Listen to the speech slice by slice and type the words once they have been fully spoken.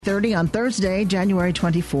30 on Thursday, January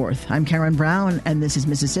 24th. I'm Karen Brown, and this is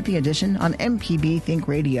Mississippi Edition on MPB Think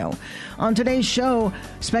Radio. On today's show,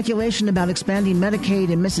 speculation about expanding Medicaid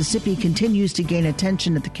in Mississippi continues to gain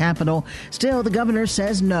attention at the Capitol. Still, the governor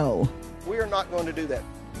says no. We are not going to do that.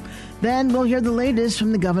 Then we'll hear the latest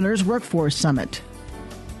from the governor's Workforce Summit.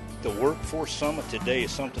 The Workforce Summit today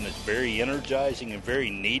is something that's very energizing and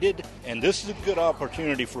very needed, and this is a good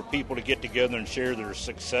opportunity for people to get together and share their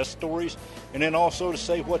success stories, and then also to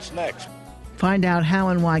say what's next. Find out how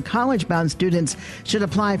and why college-bound students should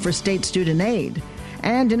apply for state student aid.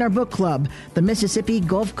 And in our book club, the Mississippi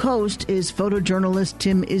Gulf Coast is photojournalist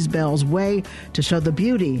Tim Isbell's way to show the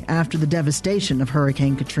beauty after the devastation of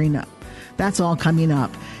Hurricane Katrina. That's all coming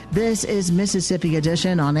up. This is Mississippi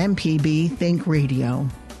Edition on MPB Think Radio.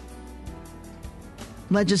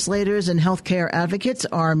 Legislators and healthcare advocates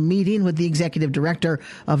are meeting with the executive director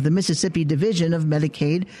of the Mississippi Division of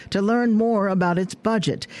Medicaid to learn more about its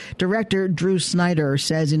budget. Director Drew Snyder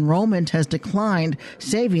says enrollment has declined,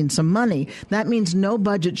 saving some money. That means no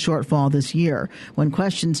budget shortfall this year. When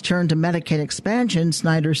questions turn to Medicaid expansion,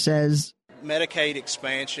 Snyder says, Medicaid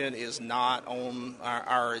expansion is not on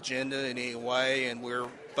our agenda in any way, and we're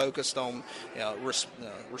focused on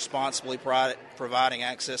responsibly providing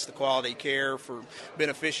access to quality care for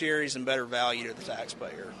beneficiaries and better value to the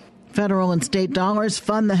taxpayer. Federal and state dollars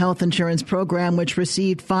fund the health insurance program, which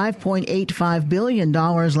received $5.85 billion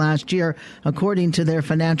last year, according to their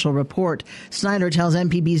financial report. Snyder tells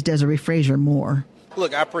MPB's Desiree Frazier more.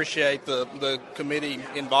 Look, I appreciate the committee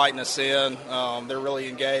inviting us in. They're really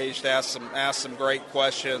engaged, asked some great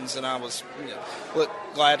questions, and I was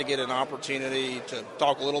glad to get an opportunity to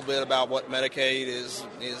talk a little bit about what Medicaid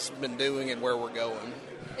is been doing and where we're going.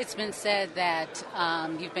 It's been said that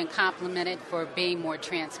you've been complimented for being more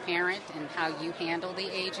transparent in how you handle the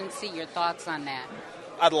agency. Your thoughts on that?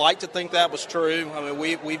 I'd like to think that was true. I mean,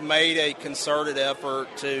 we've made a concerted effort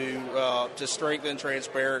to strengthen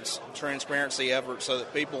transparency efforts so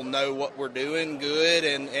that people know what we're doing good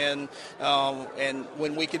and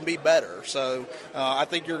when we can be better. So I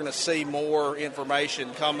think you're going to see more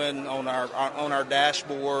information coming on our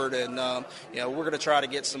dashboard, and we're going to try to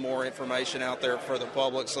get some more information out there for the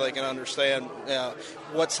public so they can understand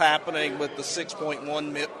what's happening with the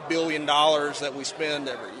 $6.1 billion that we spend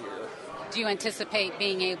every year. Do you anticipate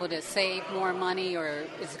being able to save more money, or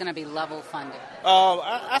is it going to be level funded?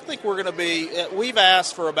 I think we're going to be. We've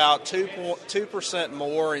asked for about 2%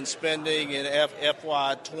 more in spending in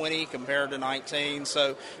FY20 compared to 19.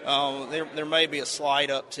 So there may be a slight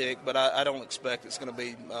uptick, but I don't expect it's going to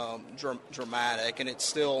be dramatic, and it's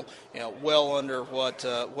still well under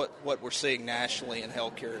what we're seeing nationally in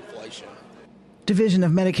healthcare inflation. Division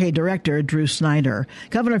of Medicaid Director Drew Snyder.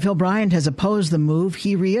 Governor Phil Bryant has opposed the move.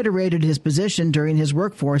 He reiterated his position during his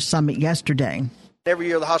workforce summit yesterday. Every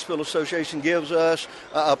year the Hospital Association gives us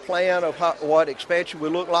a plan of what expansion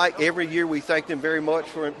would look like. Every year we thank them very much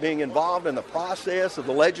for being involved in the process of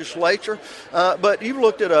the legislature. But you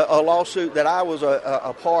looked at a lawsuit that I was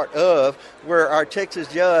a part of where our Texas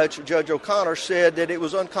judge, Judge O'Connor, said that it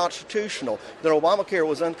was unconstitutional, that Obamacare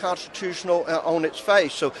was unconstitutional on its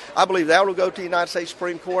face. So I believe that will go to the United States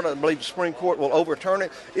Supreme Court. I believe the Supreme Court will overturn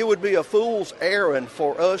it. It would be a fool's errand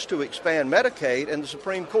for us to expand Medicaid and the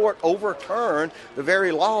Supreme Court overturn the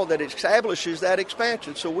very law that establishes that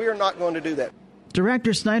expansion. So we are not going to do that.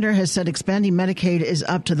 Director Snyder has said expanding Medicaid is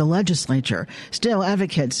up to the legislature. Still,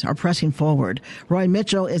 advocates are pressing forward. Roy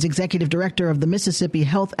Mitchell is executive director of the Mississippi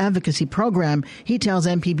Health Advocacy Program. He tells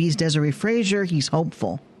MPB's Desiree Frazier he's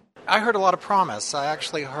hopeful. I heard a lot of promise. I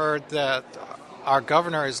actually heard that our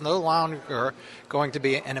governor is no longer going to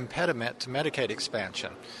be an impediment to Medicaid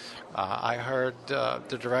expansion. I heard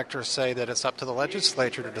the director say that it's up to the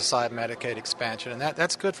legislature to decide Medicaid expansion, and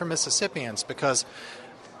that's good for Mississippians because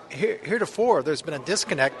heretofore there's been a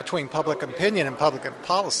disconnect between public opinion and public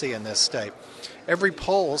policy in this state. Every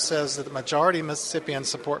poll says that the majority of Mississippians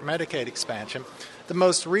support Medicaid expansion. The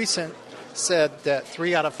most recent said that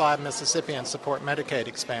 3 out of 5 Mississippians support Medicaid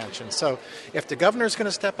expansion. So if the governor's going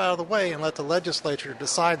to step out of the way and let the legislature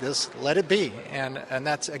decide this, let it be. And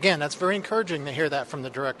that's very encouraging to hear that from the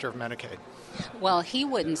director of Medicaid. Well, he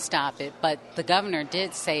wouldn't stop it, but the governor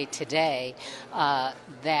did say today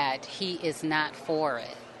that he is not for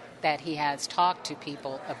it, that he has talked to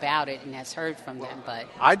people about it and has heard from them. But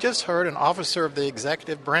I just heard an officer of the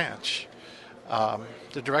executive branch,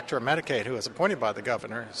 the director of Medicaid, who is appointed by the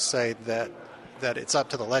governor, say that it's up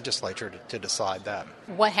to the legislature to decide that.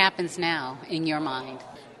 What happens now, in your mind?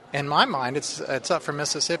 In my mind, it's up for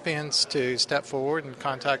Mississippians to step forward and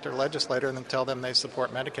contact their legislator and then tell them they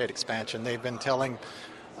support Medicaid expansion. They've been telling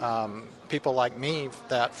people like me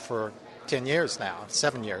that for 10 years now,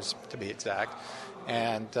 7 years to be exact.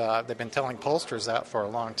 And they've been telling pollsters that for a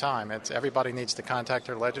long time. Everybody needs to contact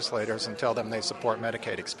their legislators and tell them they support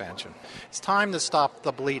Medicaid expansion. It's time to stop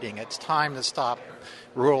the bleeding. It's time to stop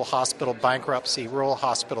rural hospital bankruptcy, rural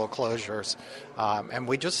hospital closures. And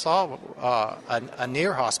we just saw a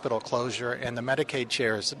near hospital closure in the Medicaid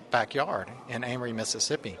chair's backyard in Amory,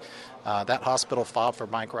 Mississippi. That hospital filed for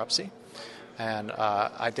bankruptcy. And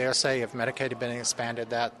I dare say if Medicaid had been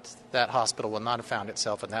expanded, that hospital would not have found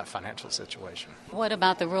itself in that financial situation. What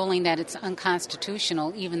about the ruling that it's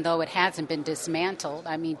unconstitutional, even though it hasn't been dismantled?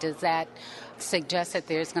 I mean, does that suggest that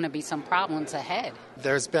there's going to be some problems ahead?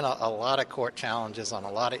 There's been a lot of court challenges on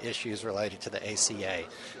a lot of issues related to the ACA,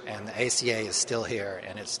 and the ACA is still here,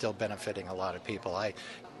 and it's still benefiting a lot of people.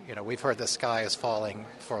 We've heard the sky is falling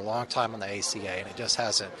for a long time on the ACA, and it just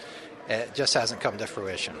hasn't come to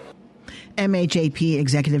fruition. MHAP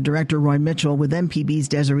Executive Director Roy Mitchell with MPB's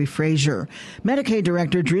Desiree Frazier. Medicaid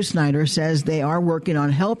Director Drew Snyder says they are working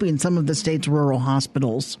on helping some of the state's rural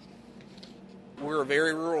hospitals. We're a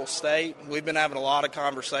very rural state. We've been having a lot of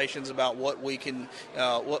conversations about what we can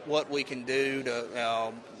do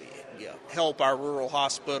to help our rural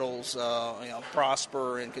hospitals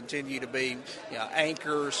prosper and continue to be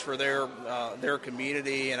anchors for their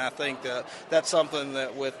community. And I think that's something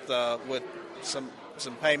that with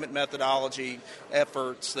some payment methodology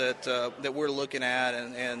efforts that we're looking at,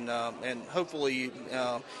 and hopefully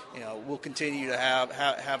we'll continue to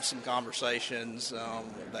have some conversations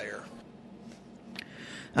there.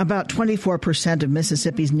 About 24% of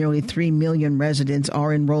Mississippi's nearly 3 million residents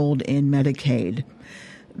are enrolled in Medicaid.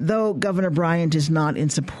 Though Governor Bryant is not in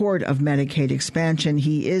support of Medicaid expansion,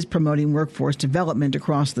 he is promoting workforce development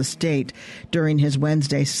across the state. During his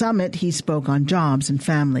Wednesday summit, he spoke on jobs and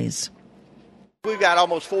families. We've got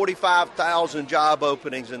almost 45,000 job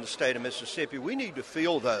openings in the state of Mississippi. We need to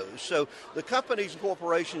fill those. So the companies and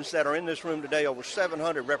corporations that are in this room today, over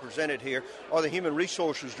 700 represented here, are the Human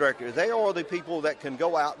Resources Director. They are the people that can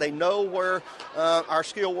go out. They know where our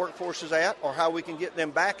skilled workforce is at, or how we can get them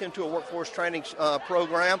back into a workforce training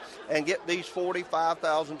program and get these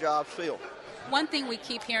 45,000 jobs filled. One thing we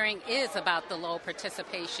keep hearing is about the low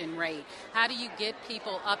participation rate. How do you get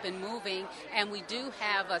people up and moving? And we do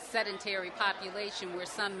have a sedentary population where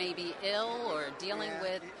some may be ill or dealing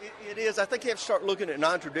with. It is. I think you have to start looking at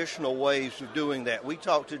non-traditional ways of doing that. We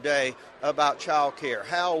talked today about child care,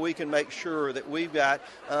 how we can make sure that we've got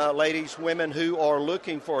women who are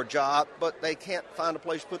looking for a job, but they can't find a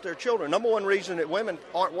place to put their children. Number one reason that women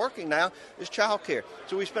aren't working now is child care.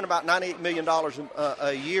 So we spend about $98 million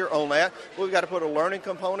a year on that. We've got to put a learning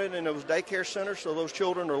component in those daycare centers so those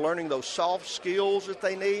children are learning those soft skills that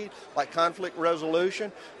they need, like conflict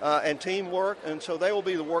resolution and teamwork, and so they will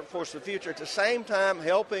be the workforce of the future. At the same time,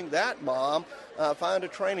 helping that mom find a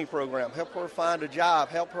training program, help her find a job,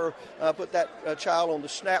 help her put that child on the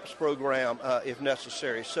SNAPS program if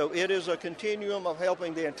necessary. So it is a continuum of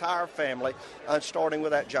helping the entire family, starting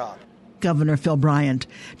with that job. Governor Phil Bryant.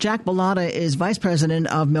 Jack Bellotta is vice president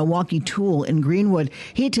of Milwaukee Tool in Greenwood.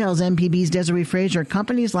 He tells MPB's Desiree Frazier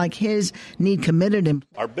companies like his need committed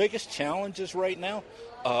employees. Our biggest challenges right now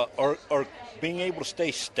are being able to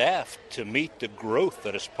stay staffed to meet the growth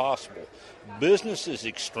that is possible. Business is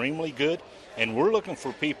extremely good, and we're looking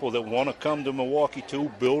for people that want to come to Milwaukee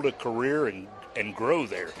Tool, build a career, and grow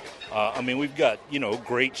there. We've got,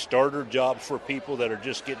 great starter jobs for people that are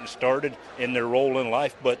just getting started in their role in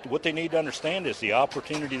life, but what they need to understand is the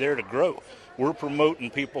opportunity there to grow. We're promoting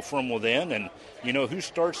people from within, and, who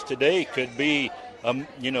starts today could be,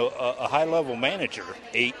 a high-level manager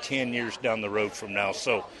 8-10 years down the road from now.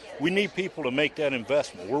 So we need people to make that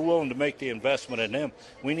investment. We're willing to make the investment in them.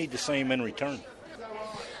 We need the same in return.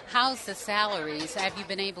 How's the salaries? Have you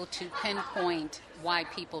been able to pinpoint why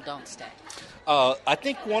people don't stay? I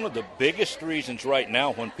think one of the biggest reasons right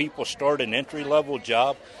now when people start an entry-level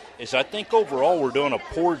job is I think overall we're doing a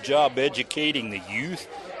poor job educating the youth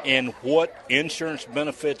in what insurance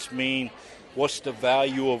benefits mean, what's the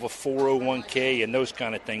value of a 401k and those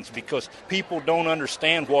kind of things, because people don't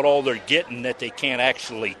understand what all they're getting that they can't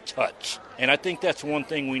actually touch. And I think that's one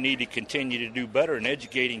thing we need to continue to do better in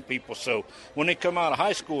educating people. So when they come out of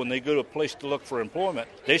high school and they go to a place to look for employment,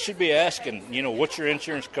 they should be asking, what's your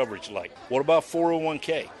insurance coverage like? What about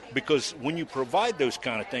 401k? Because when you provide those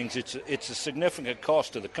kind of things, it's a significant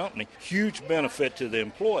cost to the company, huge benefit to the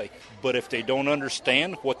employee. But if they don't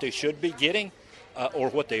understand what they should be getting or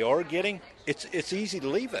what they are getting, it's easy to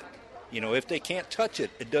leave it. If they can't touch it,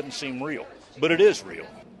 it doesn't seem real. But it is real.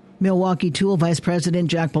 Milwaukee Tool Vice President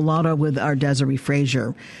Jack Bellotta with our Desiree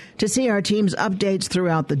Frazier. To see our team's updates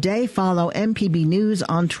throughout the day, follow MPB News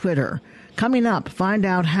on Twitter. Coming up, find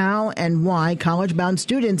out how and why college-bound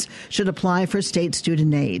students should apply for state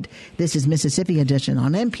student aid. This is Mississippi Edition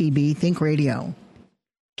on MPB Think Radio.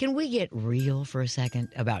 Can we get real for a second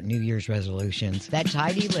about New Year's resolutions? That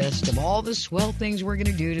tidy list of all the swell things we're going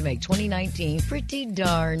to do to make 2019 pretty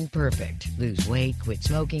darn perfect. Lose weight, quit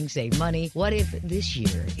smoking, save money. What if this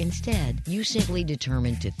year, instead, you simply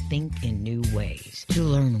determined to think in new ways, to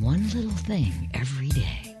learn one little thing every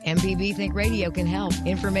day? MPB Think Radio can help.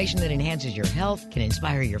 Information that enhances your health, can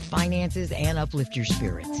inspire your finances, and uplift your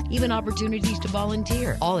spirits. Even opportunities to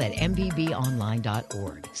volunteer. All at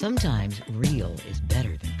mpbonline.org. Sometimes real is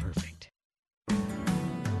better than perfect.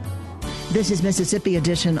 This is Mississippi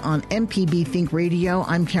Edition on MPB Think Radio.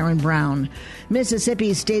 I'm Karen Brown.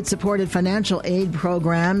 Mississippi's state-supported financial aid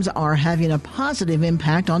programs are having a positive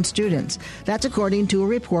impact on students. That's according to a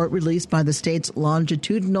report released by the state's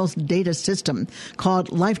longitudinal data system called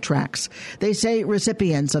LifeTracks. They say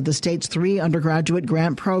recipients of the state's 3 undergraduate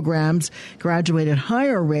grant programs graduate at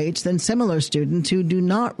higher rates than similar students who do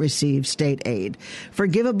not receive state aid.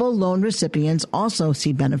 Forgivable loan recipients also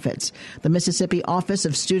see benefits. The Mississippi Office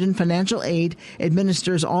of Student Financial Aid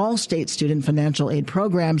administers all state student financial aid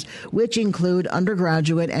programs, which include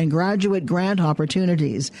undergraduate and graduate grant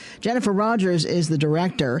opportunities. Jennifer Rogers is the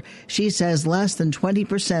director. She says less than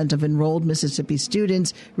 20% of enrolled Mississippi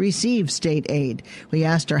students receive state aid. We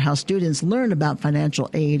asked her how students learn about financial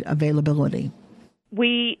aid availability.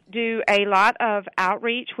 We do a lot of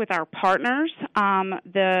outreach with our partners.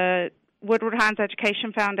 The Woodward Hines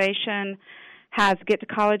Education Foundation has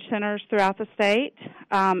get-to-college centers throughout the state,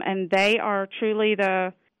 and they are truly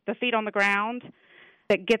the feet on the ground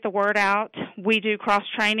that get the word out. We do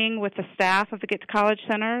cross-training with the staff of the get-to-college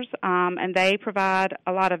centers, and they provide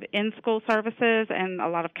a lot of in-school services and a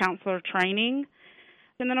lot of counselor training.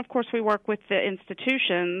 And then, of course, we work with the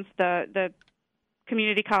institutions, the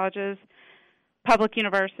community colleges, public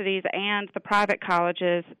universities, and the private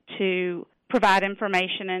colleges to provide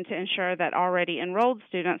information and to ensure that already enrolled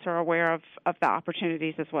students are aware of the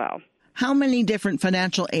opportunities as well. How many different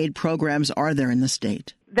financial aid programs are there in the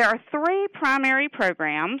state? There are 3 primary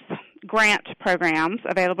programs, grant programs,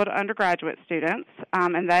 available to undergraduate students,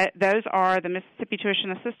 and those are the Mississippi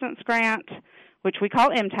Tuition Assistance Grant, which we call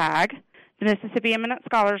MTAG, the Mississippi Eminent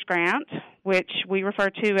Scholars Grant, which we refer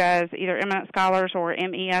to as either Eminent Scholars or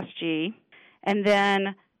MESG, and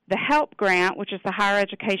then the HELP grant, which is the Higher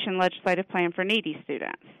Education Legislative Plan for Needy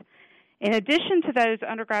Students. In addition to those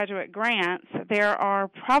undergraduate grants, there are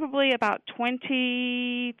probably about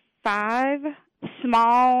 25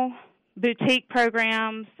 small boutique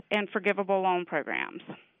programs and forgivable loan programs.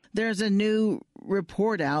 There's a new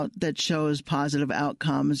report out that shows positive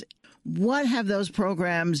outcomes. What have those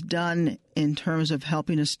programs done in terms of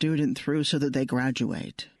helping a student through so that they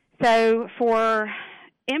graduate? So for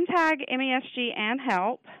MTAG, MESG, and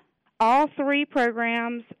HELP, all 3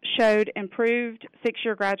 programs showed improved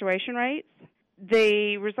 6-year graduation rates.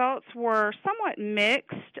 The results were somewhat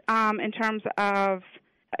mixed in terms of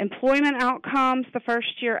employment outcomes the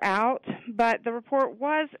first year out, but the report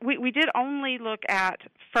was, we did only look at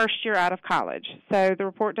first year out of college. So the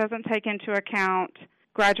report doesn't take into account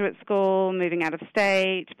graduate school, moving out of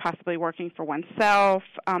state, possibly working for oneself.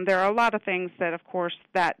 There are a lot of things that, of course,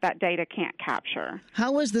 that data can't capture.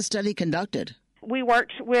 How was the study conducted? We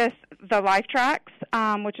worked with the LifeTracks,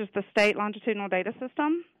 which is the state longitudinal data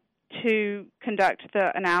system, to conduct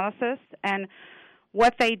the analysis. And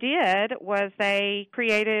what they did was they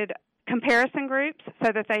created comparison groups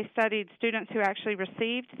so that they studied students who actually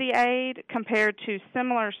received the aid compared to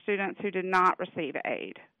similar students who did not receive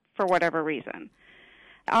aid for whatever reason.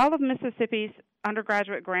 All of Mississippi's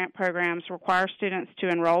undergraduate grant programs require students to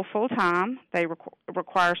enroll full-time. They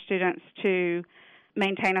require students to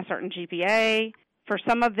maintain a certain GPA. For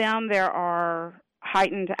some of them, there are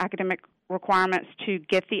heightened academic requirements to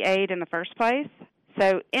get the aid in the first place.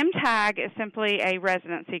 So MTAG is simply a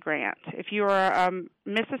residency grant. If you are a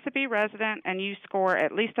Mississippi resident and you score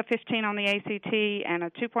at least a 15 on the ACT and a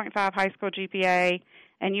 2.5 high school GPA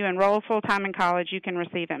and you enroll full-time in college, you can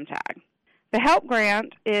receive MTAG. The HELP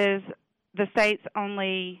grant is the state's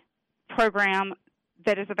only program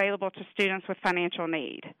that is available to students with financial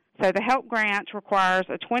need. So the HELP grant requires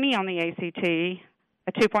a 20 on the ACT,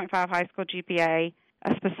 a 2.5 high school GPA,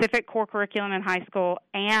 a specific core curriculum in high school,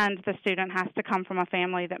 and the student has to come from a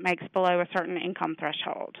family that makes below a certain income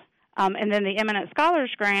threshold. And then the Eminent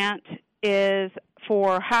Scholars Grant is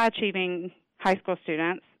for high-achieving high school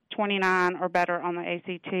students, 29 or better on the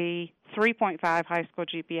ACT, 3.5 high school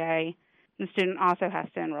GPA. The student also has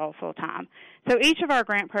to enroll full-time. So each of our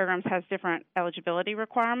grant programs has different eligibility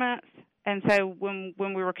requirements, And so when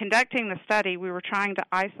we were conducting the study, we were trying to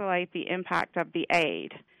isolate the impact of the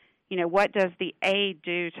aid. What does the aid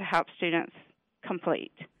do to help students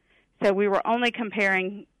complete? So we were only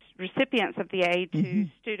comparing recipients of the aid to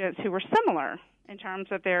students who were similar in terms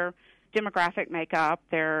of their demographic makeup,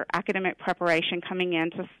 their academic preparation coming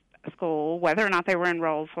into school, whether or not they were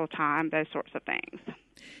enrolled full-time, those sorts of things.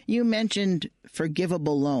 You mentioned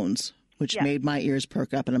forgivable loans, which made my ears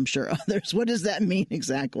perk up, and I'm sure others. What does that mean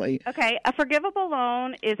exactly? Okay, a forgivable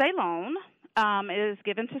loan is a loan. It is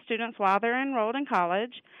given to students while they're enrolled in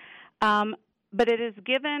college, but it is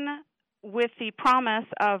given with the promise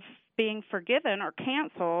of being forgiven or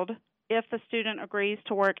canceled if the student agrees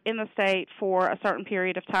to work in the state for a certain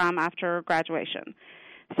period of time after graduation.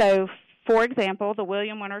 So, for example, the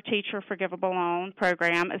William Winter Teacher Forgivable Loan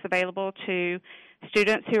Program is available to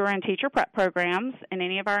students who are in teacher prep programs in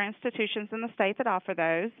any of our institutions in the state that offer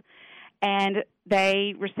those, and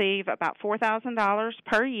they receive about $4,000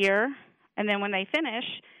 per year, and then when they finish,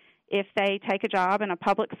 if they take a job in a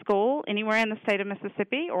public school anywhere in the state of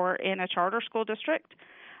Mississippi or in a charter school district,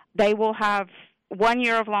 they will have 1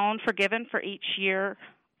 year of loan forgiven for each year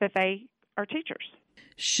that they are teachers.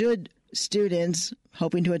 Should students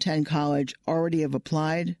hoping to attend college already have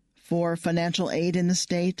applied for financial aid in the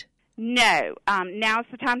state? No. Now's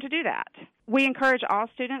the time to do that. We encourage all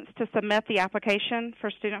students to submit the application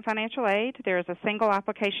for student financial aid. There is a single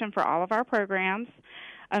application for all of our programs.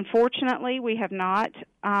 Unfortunately, we have not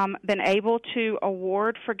been able to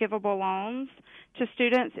award forgivable loans to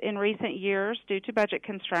students in recent years due to budget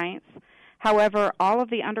constraints. However, all of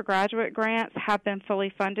the undergraduate grants have been fully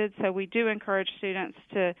funded, so we do encourage students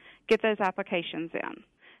to get those applications in.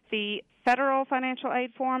 The federal financial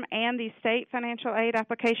aid form and the state financial aid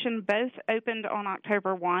application both opened on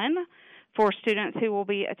October 1 for students who will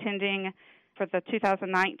be attending for the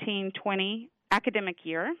 2019-20 academic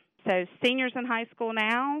year. So seniors in high school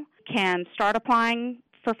now can start applying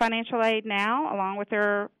for financial aid now, along with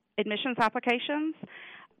their admissions applications.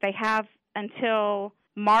 They have until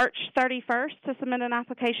March 31st to submit an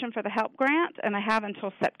application for the HELP grant, and they have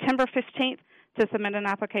until September 15th to submit an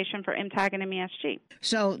application for MTAG and MESG.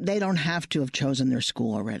 So they don't have to have chosen their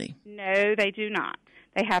school already? No, they do not.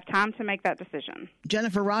 They have time to make that decision.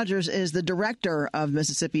 Jennifer Rogers is the director of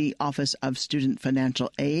Mississippi Office of Student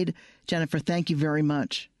Financial Aid. Jennifer, thank you very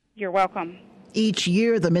much. You're welcome. Each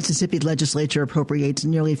year, the Mississippi legislature appropriates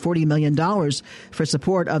nearly $40 million for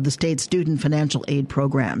support of the state's student financial aid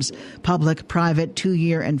programs. Public, private,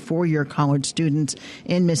 2-year and 4-year college students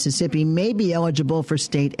in Mississippi may be eligible for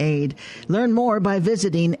state aid. Learn more by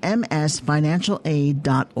visiting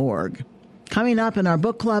msfinancialaid.org. Coming up in our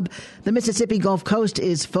book club, the Mississippi Gulf Coast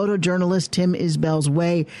is photojournalist Tim Isbell's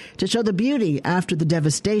way to show the beauty after the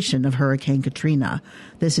devastation of Hurricane Katrina.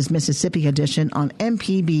 This is Mississippi Edition on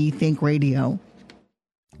MPB Think Radio.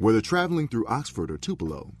 Whether traveling through Oxford or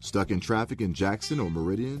Tupelo, stuck in traffic in Jackson or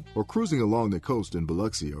Meridian, or cruising along the coast in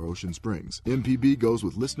Biloxi or Ocean Springs, MPB goes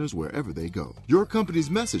with listeners wherever they go. Your company's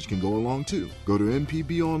message can go along too. Go to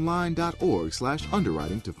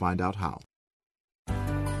mpbonline.org/underwriting to find out how.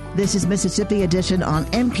 This is Mississippi Edition on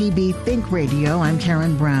MPB Think Radio. I'm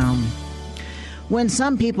Karen Brown. When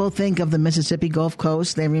some people think of the Mississippi Gulf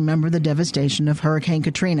Coast, they remember the devastation of Hurricane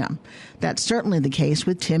Katrina. That's certainly the case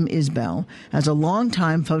with Tim Isbell. As a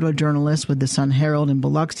longtime photojournalist with the Sun-Herald in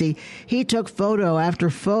Biloxi, he took photo after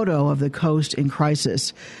photo of the coast in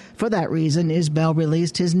crisis. For that reason, Isbell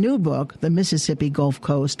released his new book, The Mississippi Gulf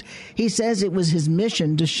Coast. He says it was his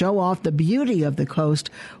mission to show off the beauty of the coast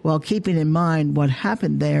while keeping in mind what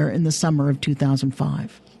happened there in the summer of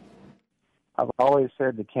 2005. I've always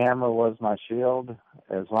said the camera was my shield.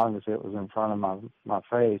 As long as it was in front of my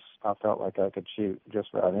face, I felt like I could shoot just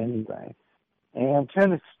about anything. And to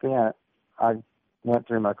an extent, I went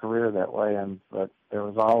through my career that way, but there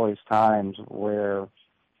was always times where,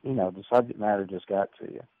 the subject matter just got to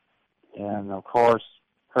you. And, of course,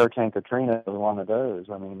 Hurricane Katrina was one of those.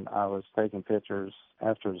 I mean, I was taking pictures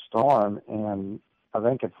after the storm, and I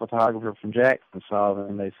think a photographer from Jackson saw them,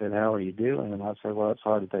 and they said, "How are you doing?" And I said, "Well, it's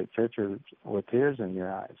hard to take pictures with tears in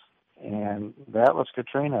your eyes." And that was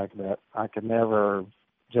Katrina, that I could never,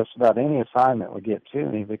 just about any assignment would get to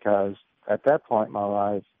me, because at that point in my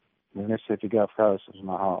life, the Mississippi Gulf Coast was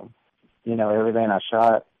my home. Everything I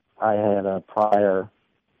shot, I had a prior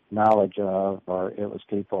knowledge of, or it was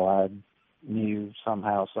people I knew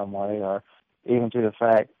somehow, some way, or even to the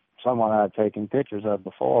fact someone I'd taken pictures of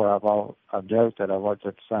before. I've joked that I worked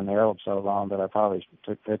at the Sun-Herald so long that I probably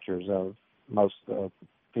took pictures of most of the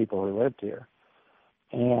people who lived here.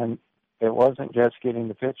 And it wasn't just getting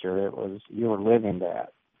the picture, it was you were living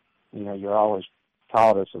that. You're always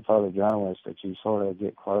taught as a photojournalist that you sort of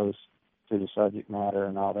get close to the subject matter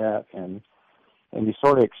and all that, and you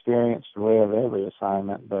sort of experience the way of every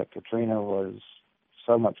assignment, but Katrina was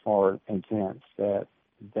so much more intense that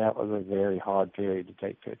was a very hard period to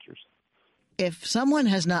take pictures. If someone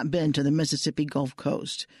has not been to the Mississippi Gulf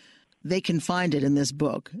Coast, they can find it in this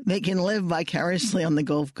book. They can live vicariously on the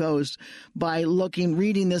Gulf Coast by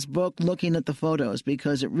reading this book, looking at the photos,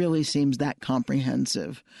 because it really seems that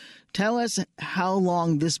comprehensive. Tell us how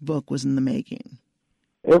long this book was in the making.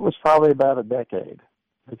 It was probably about a decade,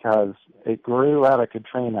 because it grew out of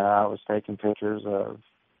Katrina. I was taking pictures of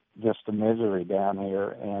just the misery down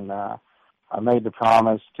here, and I made the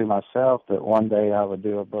promise to myself that one day I would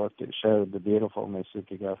do a book that showed the beautiful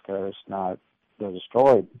Mississippi Gulf Coast, not the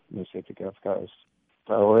destroyed Mississippi Gulf Coast.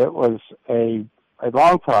 So it was a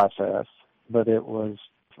long process, but it was,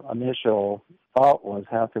 initial thought was,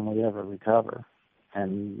 how can we ever recover?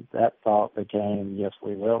 And that thought became, yes,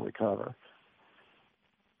 we will recover.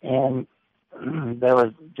 And there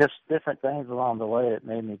were just different things along the way that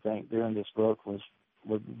made me think doing this book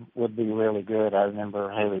would be really good. I remember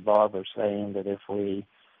Haley Barbour saying that if we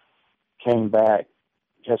came back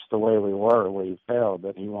just the way we were, we failed,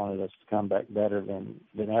 that he wanted us to come back better than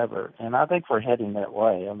ever. And I think we're heading that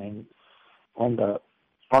way. I mean, when the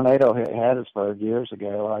tornado hit Hattiesburg years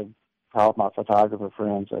ago, I called my photographer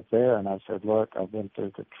friends up there and I said, look, I've been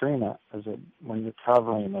through Katrina. When you're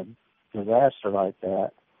covering a disaster like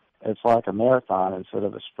that, it's like a marathon instead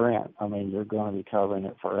of a sprint. I mean, you're going to be covering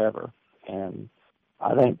it forever. And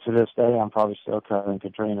I think to this day I'm probably still covering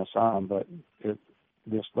Katrina some, but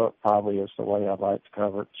this book probably is the way I'd like to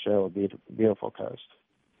cover it, to show a beautiful coast.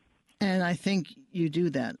 And I think you do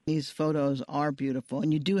that. These photos are beautiful.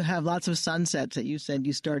 And you do have lots of sunsets that you said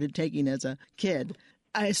you started taking as a kid.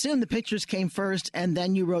 I assume the pictures came first and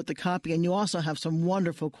then you wrote the copy. And you also have some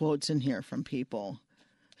wonderful quotes in here from people.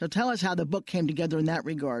 So tell us how the book came together in that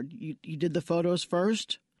regard. You did the photos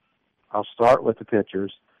first? I'll start with the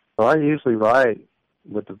pictures. So I usually write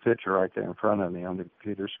with the picture right there in front of me on the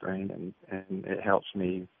computer screen, and it helps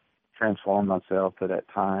me transform myself to that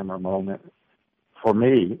time or moment. For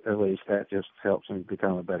me, at least, that just helps me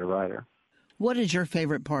become a better writer. What is your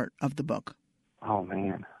favorite part of the book? Oh,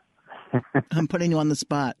 man. I'm putting you on the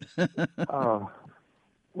spot.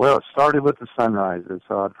 Well, it started with the sunrises,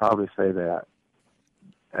 so I'd probably say that.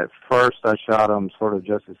 At first, I shot them sort of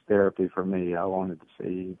just as therapy for me. I wanted to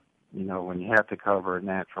see, when you have to cover a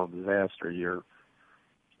natural disaster, you're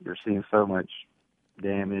seeing so much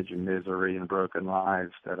damage and misery and broken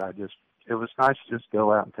lives that it was nice to just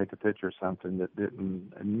go out and take a picture of something that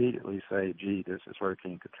didn't immediately say, gee, this is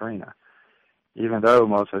Hurricane Katrina, even though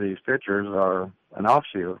most of these pictures are an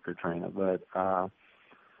offshoot of Katrina. But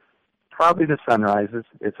probably the sunrises.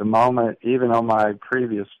 It's a moment, even on my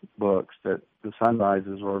previous books, that the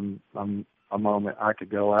sunrises were a moment I could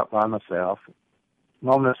go out by myself, a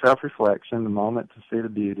moment of self-reflection, a moment to see the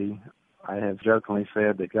beauty. I have jokingly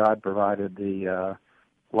said that God provided the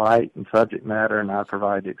light and subject matter, and I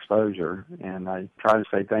provide the exposure. And I try to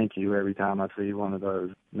say thank you every time I see one of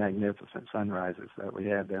those magnificent sunrises that we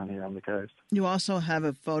have down here on the coast. You also have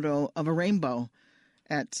a photo of a rainbow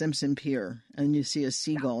at Simpson Pier, and you see a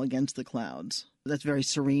seagull against the clouds. That's very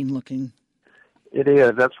serene looking. It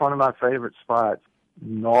is. That's one of my favorite spots.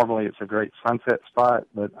 Normally it's a great sunset spot,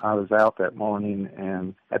 but I was out that morning,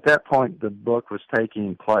 and at that point the book was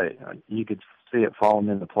taking place. You could see it falling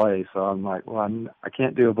into place, so I'm like, well, I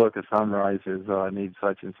can't do a book of sunrises. I need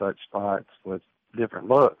such and such spots with different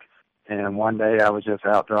look. And one day I was just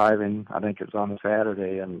out driving, I think it was on a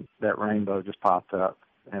Saturday, and that rainbow just popped up,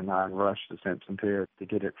 and I rushed to Simpson Pier to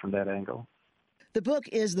get it from that angle. The book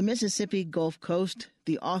is The Mississippi Gulf Coast.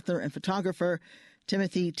 The author and photographer,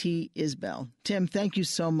 Timothy T. Isbell. Tim, thank you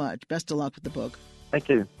so much. Best of luck with the book. Thank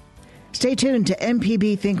you. Stay tuned to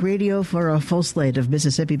MPB Think Radio for a full slate of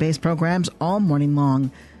Mississippi-based programs all morning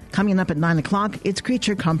long. Coming up at 9 o'clock, it's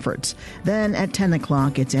Creature Comforts. Then at 10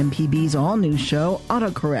 o'clock, it's MPB's all-new show,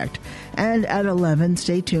 AutoCorrect. And at 11,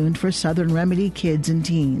 stay tuned for Southern Remedy Kids and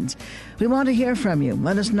Teens. We want to hear from you.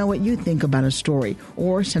 Let us know what you think about a story,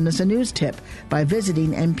 or send us a news tip by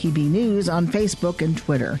visiting MPB News on Facebook and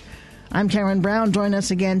Twitter. I'm Karen Brown. Join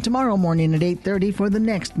us again tomorrow morning at 8:30 for the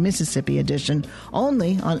next Mississippi edition,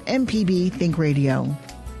 only on MPB Think Radio.